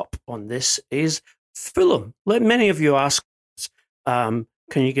first up on this is Fulham. Let many of you ask us, can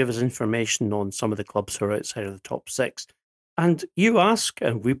you give us information on some of the clubs who are outside of the top six? And you ask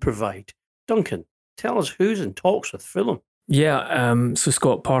and we provide. Duncan, tell us who's in talks with Fulham. Yeah, so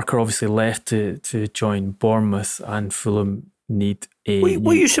Scott Parker obviously left to join Bournemouth, and Fulham need a...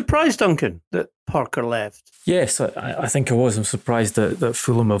 Were you surprised, Duncan, that Parker left? Yes, I think I was. I'm surprised that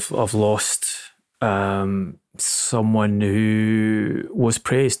Fulham have lost someone who was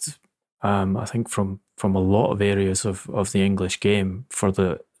praised, I think, from a lot of areas of the English game for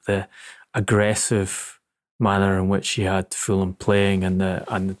the aggressive manner in which he had Fulham playing, and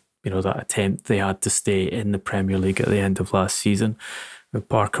that attempt they had to stay in the Premier League at the end of last season.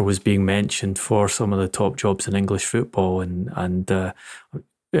 Parker was being mentioned for some of the top jobs in English football, and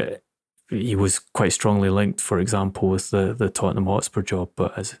he was quite strongly linked, for example, with the Tottenham Hotspur job,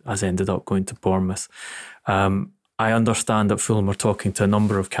 but has ended up going to Bournemouth. I understand that Fulham are talking to a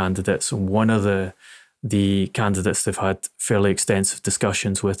number of candidates, and one of the candidates they've had fairly extensive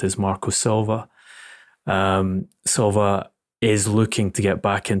discussions with is Marco Silva. Silva is looking to get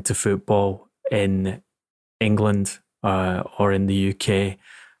back into football in England or in the UK.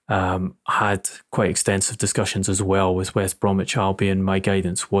 Had quite extensive discussions as well with West Bromwich Albion. My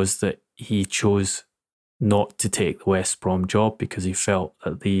guidance was that he chose not to take the West Brom job because he felt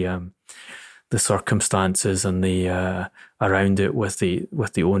that the circumstances and the around it with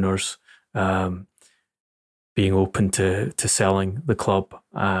the owners being open to selling the club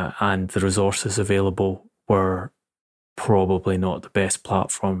and the resources available were probably not the best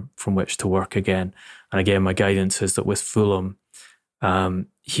platform from which to work again. And again, my guidance is that with Fulham,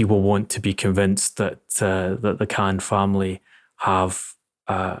 he will want to be convinced that the Khan family have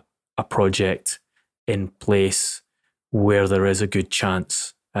a project in place where there is a good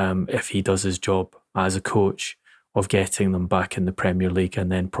chance, if he does his job as a coach, of getting them back in the Premier League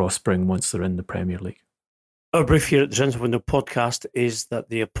and then prospering once they're in the Premier League. Our brief here at the Transfer Window podcast is that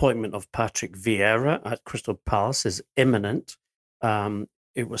the appointment of Patrick Vieira at Crystal Palace is imminent.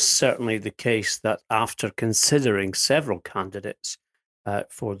 It was certainly the case that after considering several candidates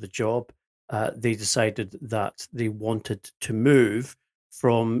for the job, they decided that they wanted to move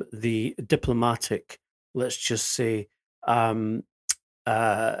from the diplomatic, let's just say, and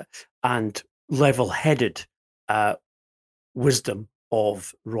level-headed wisdom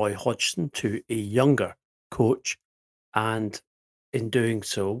of Roy Hodgson to a younger coach, and in doing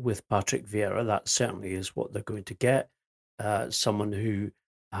so with Patrick Vieira, that certainly is what they're going to get. Someone who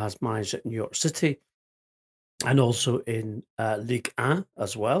has managed at New York City and also in Ligue 1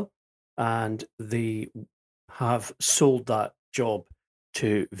 as well, and they have sold that job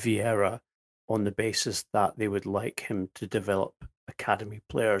to Vieira on the basis that they would like him to develop academy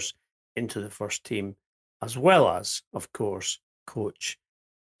players into the first team, as well as, of course, coach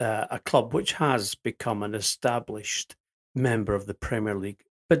a club which has become an established member of the Premier League.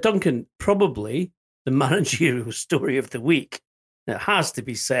 But Duncan, probably the managerial story of the week, it has to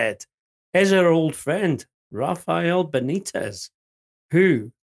be said, is our old friend Rafael Benitez,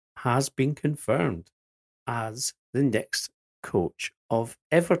 who has been confirmed as the next coach of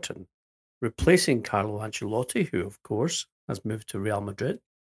Everton, replacing Carlo Ancelotti, who, of course, has moved to Real Madrid.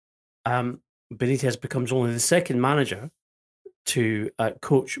 Benitez becomes only the second manager to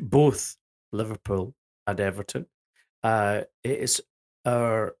coach both Liverpool and Everton. It is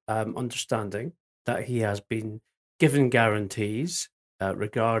our understanding that he has been given guarantees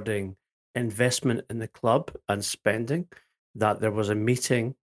regarding investment in the club and spending, that there was a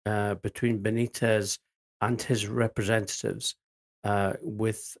meeting between Benitez and his representatives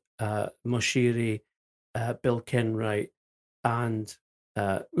with Moshiri, Bill Kenwright, and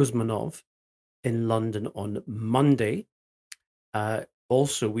Usmanov in London on Monday.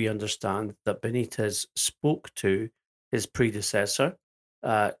 Also, we understand that Benitez spoke to his predecessor,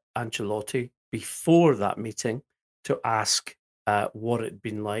 Ancelotti, before that meeting to ask what it had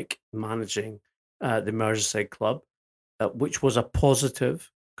been like managing the Merseyside club, which was a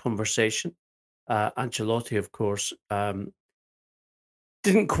positive conversation. Ancelotti, of course,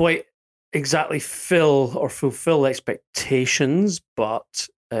 didn't quite exactly fulfill expectations, but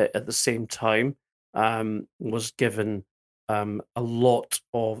at the same time was given a lot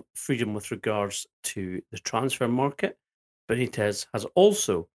of freedom with regards to the transfer market. Benitez has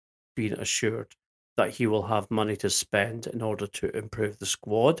also been assured that he will have money to spend in order to improve the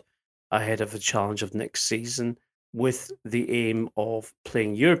squad ahead of the challenge of next season, with the aim of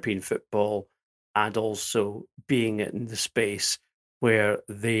playing European football and also being in the space where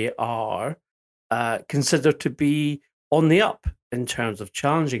they are considered to be on the up in terms of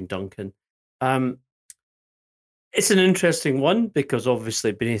challenging Duncan. It's an interesting one because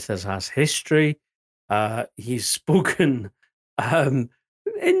obviously Benitez has history. He's spoken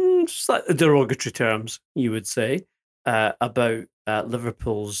in slightly derogatory terms, you would say, about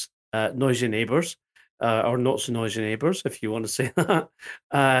Liverpool's noisy neighbours, or not so noisy neighbours, if you want to say that.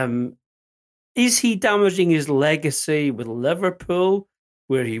 Is he damaging his legacy with Liverpool,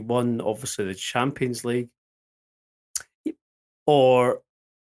 where he won, obviously, the Champions League? Or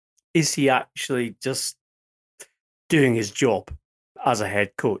is he actually just doing his job as a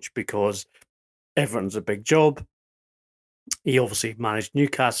head coach? Because Everton's a big job. He obviously managed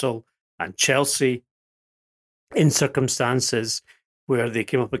Newcastle and Chelsea in circumstances where they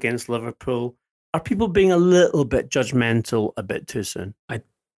came up against Liverpool. Are people being a little bit judgmental a bit too soon? I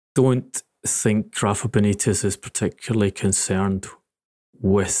don't think Rafa Benitez is particularly concerned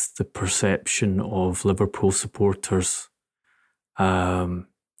with the perception of Liverpool supporters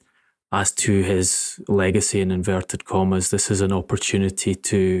as to his legacy, in inverted commas. This is an opportunity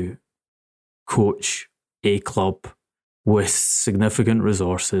to coach a club with significant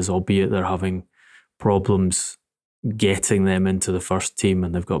resources, albeit they're having problems getting them into the first team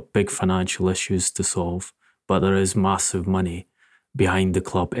and they've got big financial issues to solve. But there is massive money behind the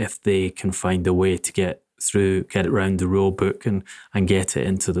club if they can find a way to get it around the rule book and get it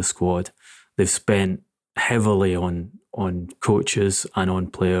into the squad. They've spent heavily on coaches and on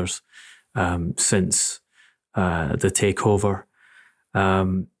players since the takeover.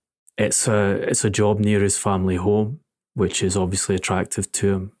 It's a job near his family home, which is obviously attractive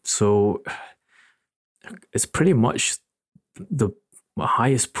to him. So it's pretty much the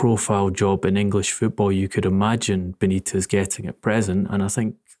highest profile job in English football you could imagine Benitez getting at present, and I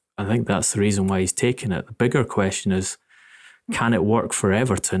think that's the reason why he's taken it. The bigger question is, can it work for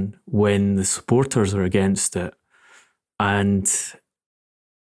Everton when the supporters are against it? And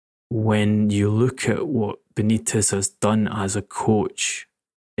when you look at what Benitez has done as a coach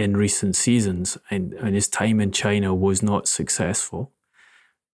in recent seasons, and his time in China was not successful,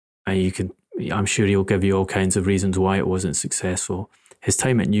 and I'm sure he'll give you all kinds of reasons why it wasn't successful. His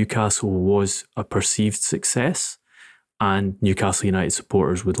time at Newcastle was a perceived success, and Newcastle United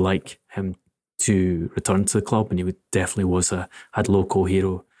supporters would like him to return to the club, and he definitely had local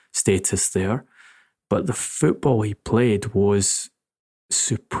hero status there. But the football he played was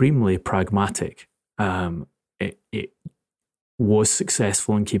supremely pragmatic. It was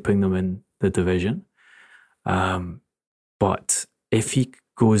successful in keeping them in the division. But if he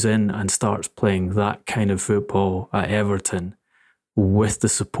goes in and starts playing that kind of football at Everton with the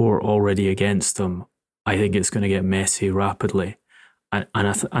support already against him, I think it's going to get messy rapidly. And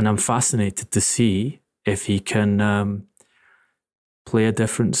I'm fascinated to see if he can play a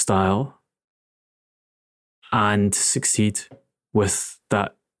different style and succeed with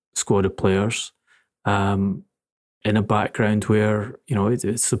that squad of players in a background where,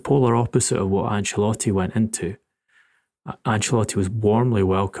 it's the polar opposite of what Ancelotti went into. Ancelotti was warmly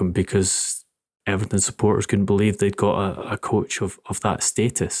welcomed because Everton supporters couldn't believe they'd got a coach of that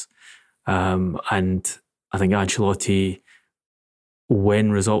status. And I think Ancelotti,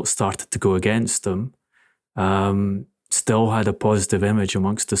 when results started to go against them, still had a positive image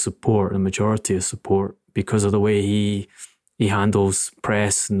amongst the support, the majority of support, because of the way he handles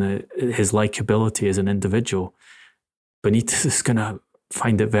press and his likability as an individual. Benitez is going to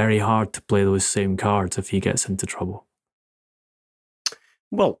find it very hard to play those same cards if he gets into trouble.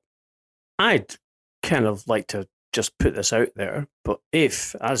 Well, I'd kind of like to just put this out there, but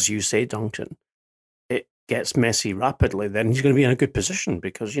if, as you say, Duncan, it gets messy rapidly, then he's going to be in a good position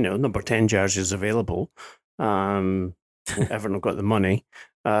because, number 10 jersey is available. Everyone have got the money.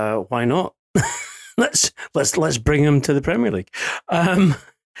 Why not? let's bring him to the Premier League. I'm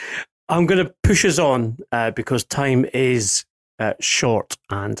going to push us on because time is short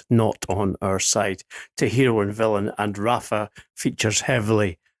and not on our side to hero and villain, and Rafa features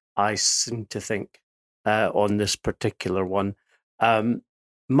heavily, I seem to think, on this particular one.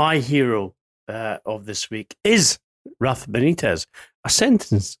 My hero of this week is Rafa Benitez, a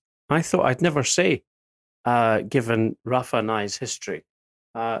sentence I thought I'd never say, given Rafa and I's history,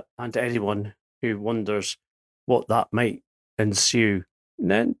 and anyone who wonders what that might ensue,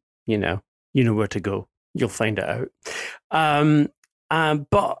 then you know where to go. You'll find it out. But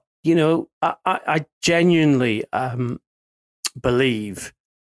I genuinely believe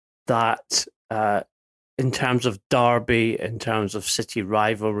that in terms of derby, in terms of city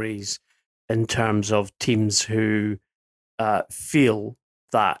rivalries, in terms of teams who feel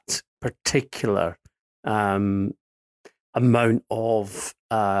that particular amount of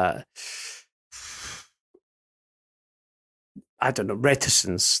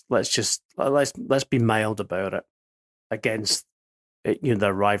reticence. Let's be mild about it against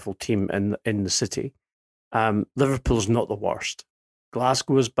their rival team in the city. Liverpool's not the worst.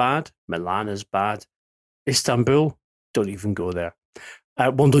 Glasgow is bad. Milan is bad. Istanbul, don't even go there.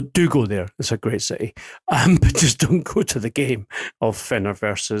 Do go there. It's a great city, but just don't go to the game of Fener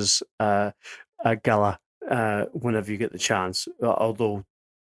versus Gala whenever you get the chance. Although,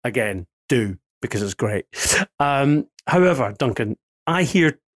 again, do, because it's great. However, Duncan, I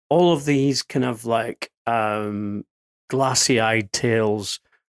hear all of these kind of like glassy-eyed tales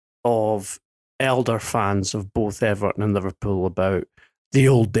of elder fans of both Everton and Liverpool about the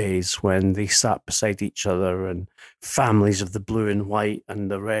old days when they sat beside each other, and families of the blue and white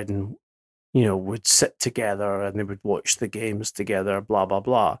and the red and would sit together and they would watch the games together, blah blah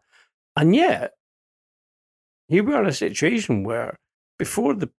blah. And yet, here we are in a situation where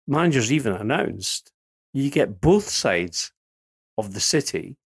before the manager's even announced, you get both sides of the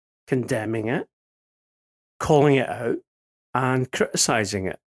city condemning it, calling it out, and criticising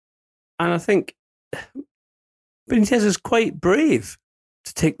it. And I think Benitez is quite brave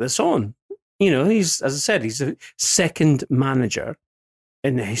to take this on. He's, as I said, he's the second manager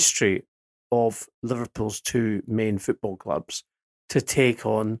in the history of Liverpool's two main football clubs to take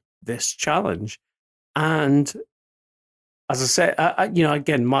on this challenge. And as I said,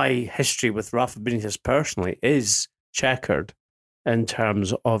 again, my history with Rafa Benitez personally is checkered in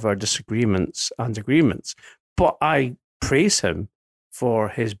terms of our disagreements and agreements. But I praise him for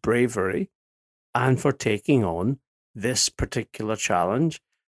his bravery and for taking on this particular challenge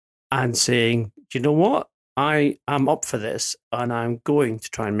and saying, you know what, I am up for this and I'm going to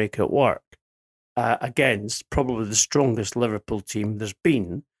try and make it work against probably the strongest Liverpool team there's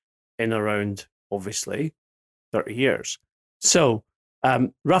been in around, obviously, 30 years. So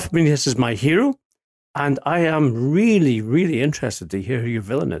Rafa Benitez is my hero, and I am really, really interested to hear who your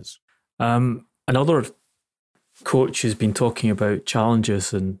villain is. Another coach who's been talking about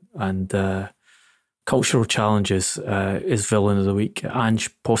challenges and cultural challenges is villain of the week, Ange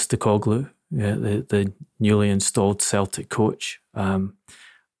Postecoglou, the newly installed Celtic coach.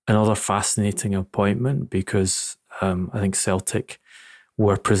 Another fascinating appointment because I think Celtic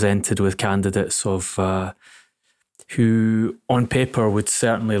were presented with candidates of who on paper would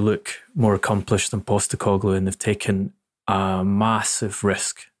certainly look more accomplished than Postecoglou, and they've taken a massive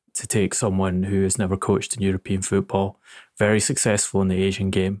risk to take someone who has never coached in European football, very successful in the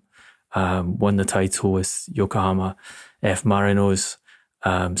Asian game, won the title with Yokohama F. Marinos,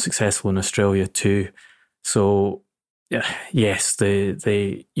 successful in Australia too. So, yes,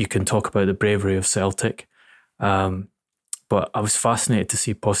 you can talk about the bravery of Celtic, but I was fascinated to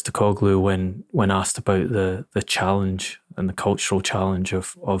see Postecoglou when asked about the challenge and the cultural challenge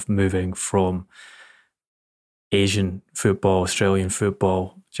of moving from Asian football, Australian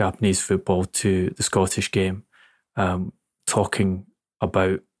football, Japanese football to the Scottish game, talking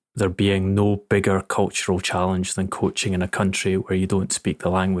about there being no bigger cultural challenge than coaching in a country where you don't speak the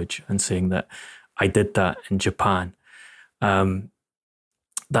language, and saying that I did that in Japan.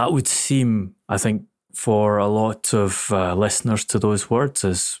 That would seem, I think, for a lot of listeners to those words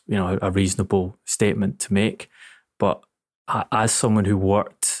as, you know, a reasonable statement to make. But as someone who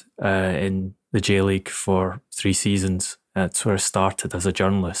worked in the J-League for 3 seasons, that's where I started as a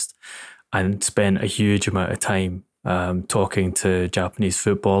journalist, and spent a huge amount of time talking to Japanese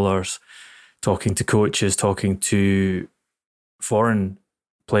footballers, talking to coaches, talking to foreign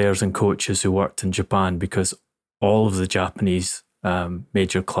players and coaches who worked in Japan, because all of the Japanese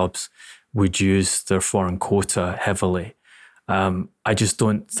major clubs would use their foreign quota heavily. I just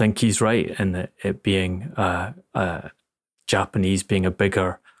don't think he's right in it being Japanese being a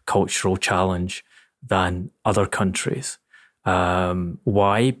bigger cultural challenge than other countries.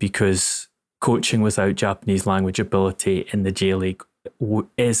 Why? Because coaching without Japanese language ability in the J-League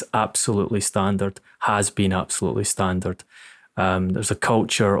is absolutely standard, has been absolutely standard. There's a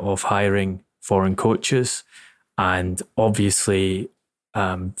culture of hiring foreign coaches, and obviously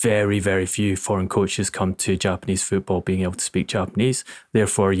very, very few foreign coaches come to Japanese football being able to speak Japanese.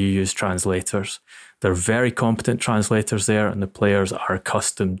 Therefore, you use translators. They're very competent translators there, and the players are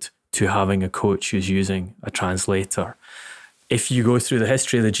accustomed to having a coach who's using a translator. If you go through the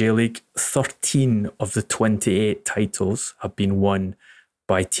history of the J-League, 13 of the 28 titles have been won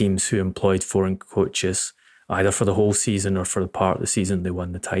by teams who employed foreign coaches, either for the whole season or for the part of the season they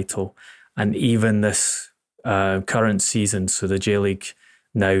won the title. And even this current season, so the J-League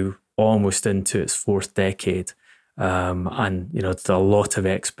now almost into its 4th decade, and you know, a lot of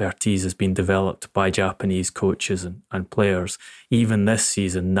expertise has been developed by Japanese coaches and players. Even this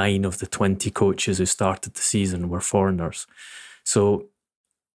season, 9 of the 20 coaches who started the season were foreigners. So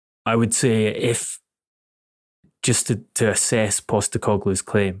I would say, if just to assess Postecoglou's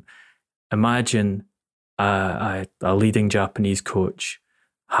claim, imagine a leading Japanese coach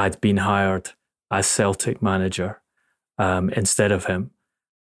had been hired as Celtic manager instead of him,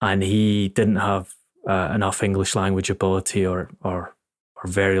 and he didn't have enough English language ability or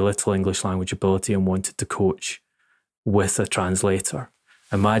very little English language ability, and wanted to coach with a translator.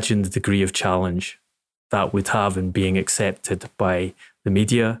 Imagine the degree of challenge that would have in being accepted by the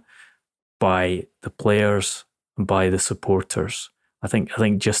media, by the players, and by the supporters. I think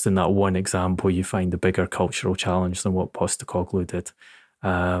just in that one example, you find a bigger cultural challenge than what Postecoglou did.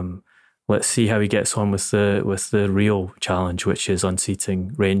 Let's see how he gets on with the real challenge, which is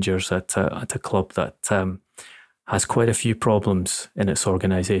unseating Rangers at a club that has quite a few problems in its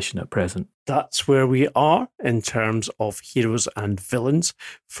organisation at present. That's where we are in terms of heroes and villains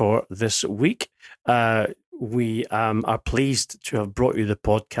for this week. We are pleased to have brought you the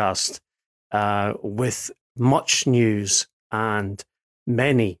podcast with much news and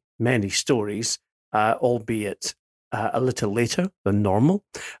many, many stories, albeit a little later than normal.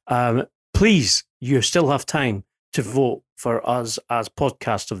 Please, you still have time to vote for us as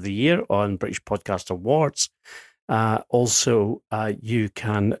Podcast of the Year on British Podcast Awards. Also, you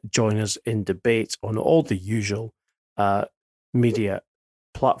can join us in debate on all the usual media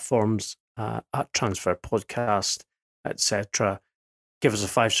platforms at Transfer Podcast, etc. Give us a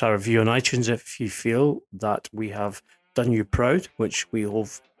 5-star review on iTunes if you feel that we have done you proud, which we hope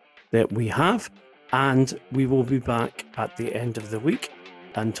that we have. And we will be back at the end of the week.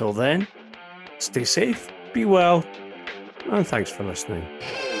 Until then, stay safe, be well, and thanks for listening.